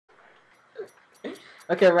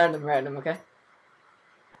Okay, random, okay?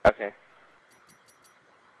 Okay.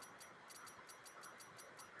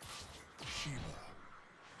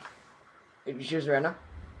 Did you choose random?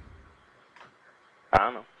 I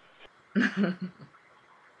don't know.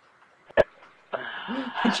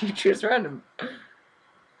 Did you choose random?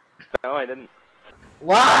 No, I didn't.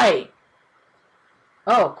 Why?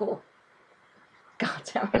 Oh, cool. God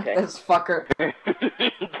damn it, Okay. this fucker. I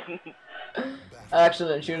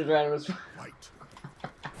actually didn't choose random.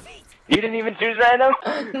 You didn't even choose random?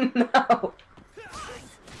 No.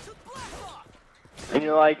 And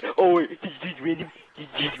you're like, oh, wait, he's random.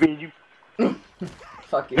 He's random.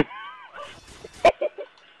 Fuck you.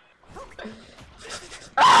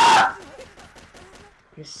 Ah!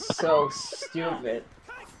 You're so stupid.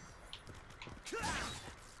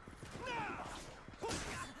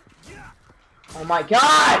 Oh my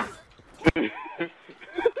god!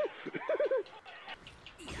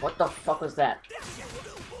 What the fuck was that?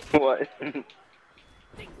 What?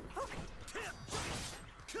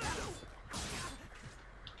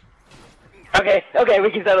 Okay,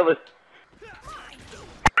 we can settle this.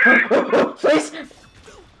 Please!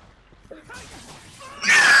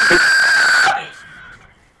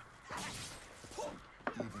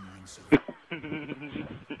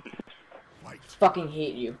 Fucking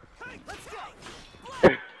hate you.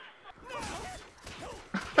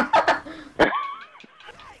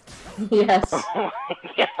 Yes. Oh my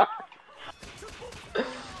god.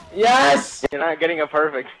 Yes! You're not getting a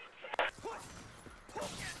perfect.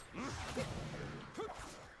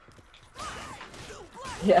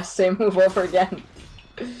 Yes, same move over again.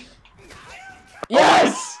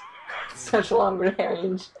 Yes! Such long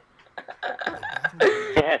range.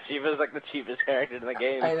 Yeah, Shiva's like the cheapest character in the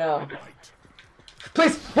game. I know.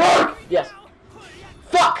 Please, work! Yes.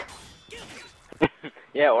 Fuck!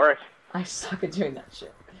 Yeah, it works. I suck at doing that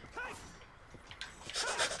shit.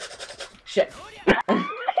 Shit.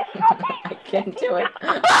 I can't do it.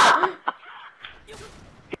 Ah!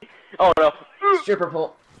 Oh no. Stripper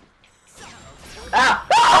pole. Ah!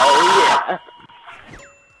 Oh yeah.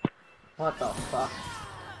 What the fuck?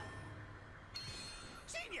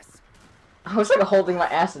 I was like holding my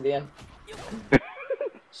ass at the end.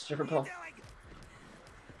 Stripper pole.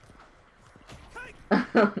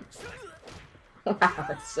 Wow,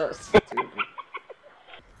 that's so stupid.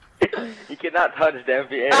 You cannot touch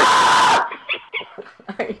Dampierre. Ah!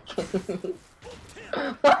 Are you kidding me?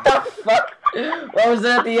 What the fuck? What was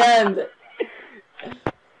it at the end?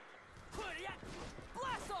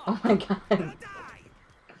 Oh my god.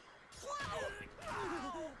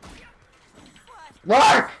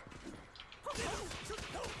 Work!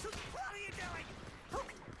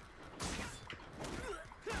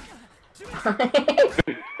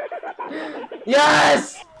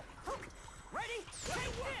 Yes!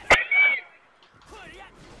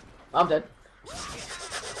 I'm dead.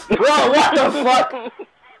 Whoa, what the fuck?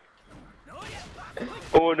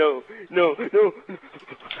 Oh no, no, no.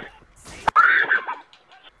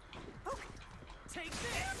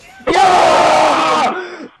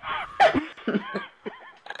 Yeah!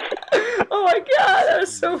 Oh my god, that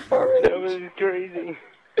was so far. That was crazy.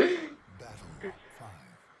 Battle 5.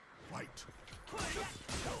 Fight.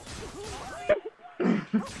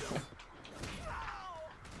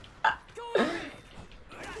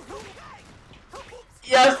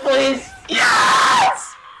 Yes, please!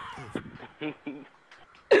 Yes! Even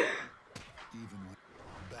with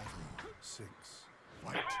battle 6.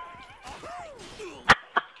 Fight.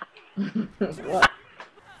 What?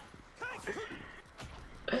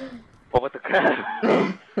 Oh, what the crap?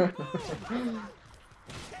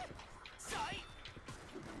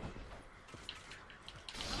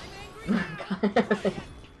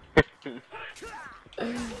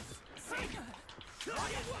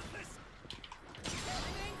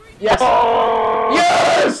 Yes! Oh!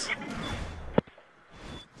 Yes!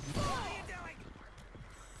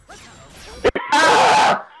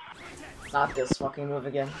 Ah! Not this fucking move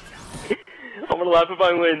again. I'm gonna laugh if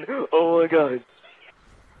I win. Oh my god.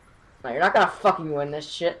 No, you're not gonna fucking win this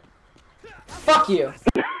shit. Fuck you!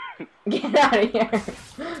 Get out of here!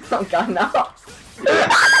 Oh god, no!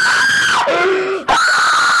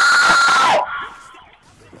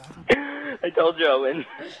 I told you I'll win.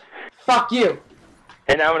 Fuck you!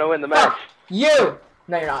 And now I'm gonna win the match. Fuck you!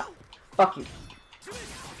 No, you're not. Fuck you.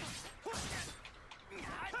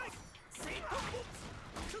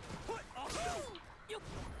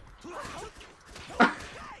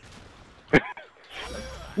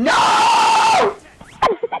 No!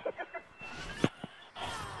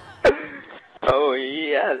 Oh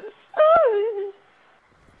yes.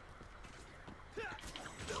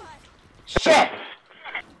 Shit!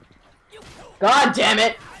 God damn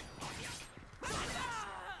it!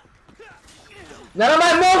 None of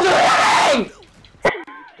my moves are hitting!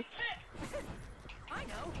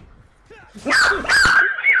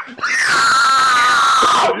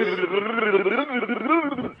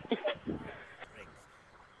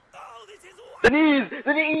 The knees!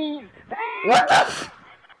 The knees! What the f-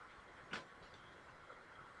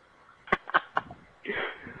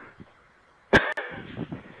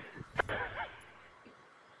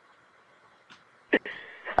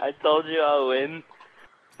 I told you I'll win.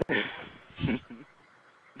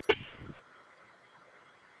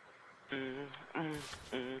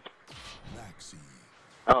 Maxi.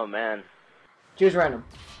 Oh man. Choose random.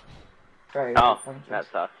 Right, Oh, fun that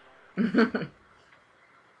sucks.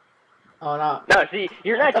 Oh no. No, see,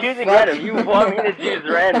 you're not What the choosing fuck? random. You want me to choose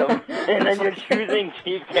random, and then you're choosing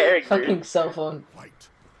cheap characters. Fucking cell phone. White.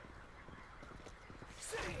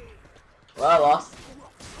 Well, I lost.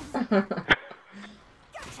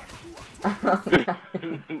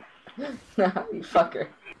 No, you fucker.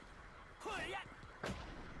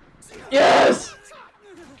 Yes!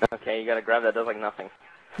 Okay, you gotta grab that does like nothing.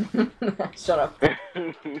 Shut up.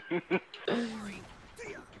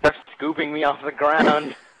 Stop scooping me off the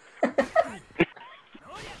ground.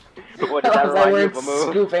 What That does that was that remind you word, of a move?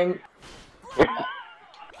 scooping.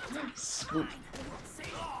 Scoop.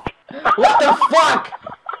 What the fuck?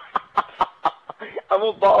 I'm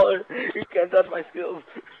a baller. You can't touch my skills.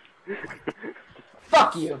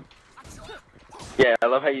 Fuck you. Yeah, I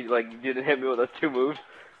love how you like didn't hit me with those two moves.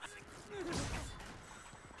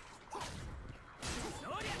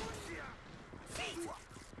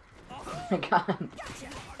 Oh my god.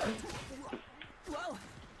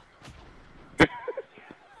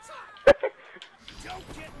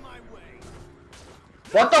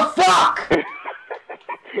 What the fuck?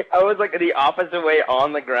 I was like the opposite way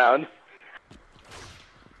on the ground.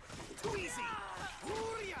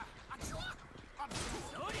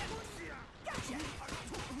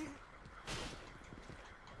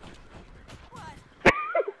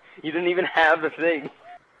 You didn't even have the thing.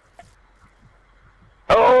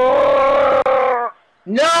 Oh!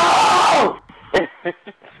 No!